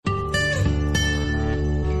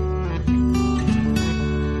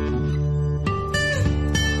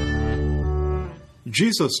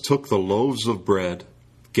Jesus took the loaves of bread,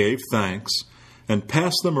 gave thanks, and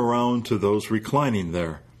passed them around to those reclining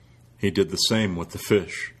there. He did the same with the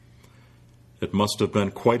fish. It must have been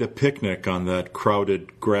quite a picnic on that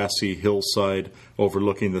crowded, grassy hillside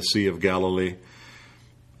overlooking the Sea of Galilee.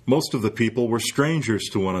 Most of the people were strangers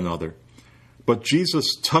to one another, but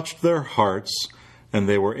Jesus touched their hearts, and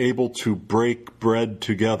they were able to break bread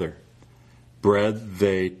together. Bread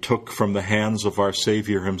they took from the hands of our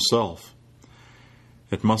Savior himself.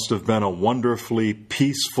 It must have been a wonderfully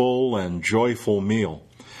peaceful and joyful meal.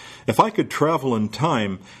 If I could travel in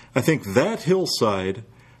time, I think that hillside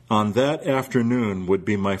on that afternoon would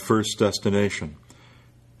be my first destination.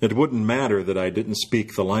 It wouldn't matter that I didn't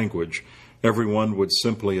speak the language. Everyone would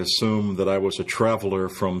simply assume that I was a traveler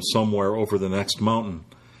from somewhere over the next mountain.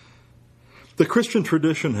 The Christian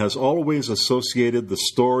tradition has always associated the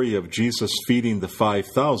story of Jesus feeding the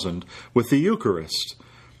 5,000 with the Eucharist.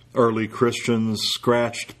 Early Christians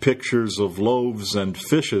scratched pictures of loaves and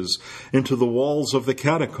fishes into the walls of the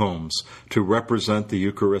catacombs to represent the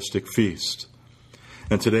Eucharistic feast.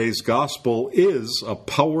 And today's gospel is a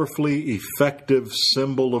powerfully effective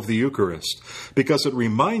symbol of the Eucharist because it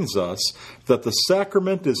reminds us that the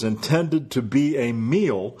sacrament is intended to be a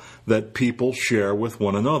meal that people share with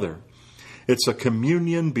one another. It's a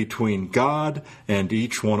communion between God and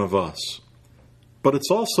each one of us. But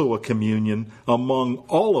it's also a communion among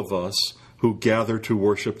all of us who gather to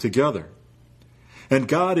worship together. And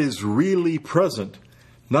God is really present,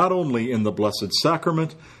 not only in the Blessed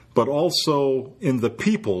Sacrament, but also in the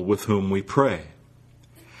people with whom we pray.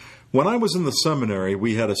 When I was in the seminary,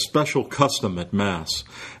 we had a special custom at Mass.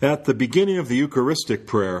 At the beginning of the Eucharistic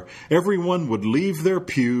prayer, everyone would leave their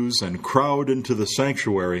pews and crowd into the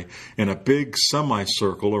sanctuary in a big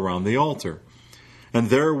semicircle around the altar. And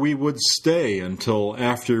there we would stay until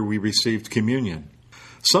after we received communion.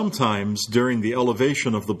 Sometimes, during the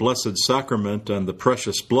elevation of the Blessed Sacrament and the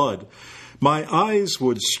precious blood, my eyes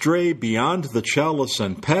would stray beyond the chalice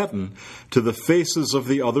and paten to the faces of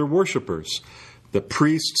the other worshippers, the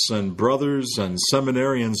priests and brothers and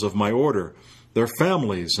seminarians of my order, their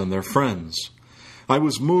families and their friends. I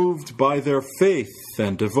was moved by their faith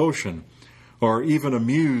and devotion, or even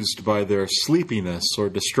amused by their sleepiness or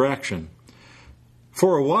distraction.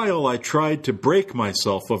 For a while I tried to break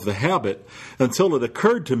myself of the habit until it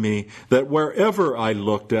occurred to me that wherever I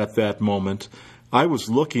looked at that moment, I was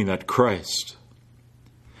looking at Christ.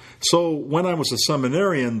 So when I was a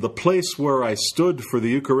seminarian, the place where I stood for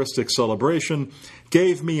the Eucharistic celebration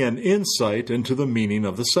gave me an insight into the meaning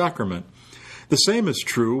of the sacrament. The same is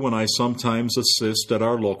true when I sometimes assist at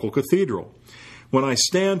our local cathedral. When I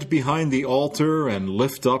stand behind the altar and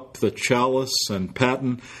lift up the chalice and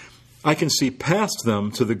paten, I can see past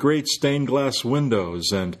them to the great stained glass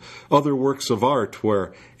windows and other works of art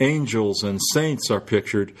where angels and saints are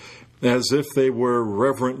pictured as if they were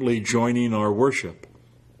reverently joining our worship.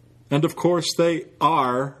 And of course, they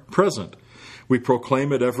are present. We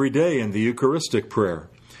proclaim it every day in the Eucharistic prayer.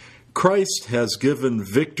 Christ has given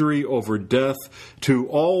victory over death to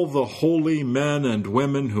all the holy men and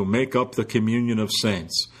women who make up the communion of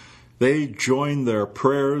saints. They join their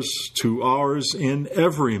prayers to ours in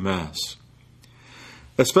every Mass.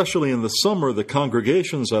 Especially in the summer, the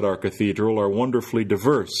congregations at our cathedral are wonderfully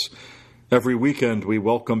diverse. Every weekend we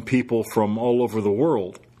welcome people from all over the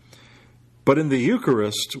world. But in the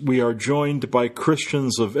Eucharist, we are joined by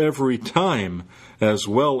Christians of every time as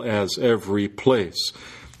well as every place.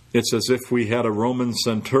 It's as if we had a Roman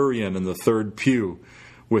centurion in the third pew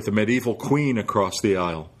with a medieval queen across the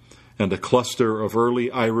aisle and a cluster of early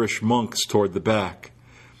Irish monks toward the back.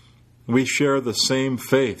 We share the same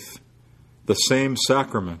faith, the same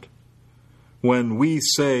sacrament. When we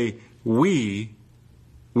say we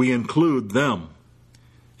include them,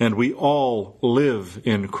 and we all live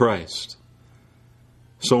in Christ.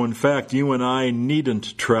 So in fact, you and I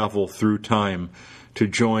needn't travel through time to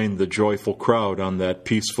join the joyful crowd on that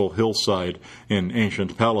peaceful hillside in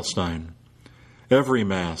ancient Palestine. Every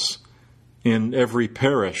Mass, in every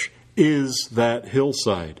parish, is that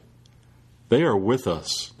hillside. They are with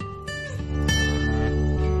us.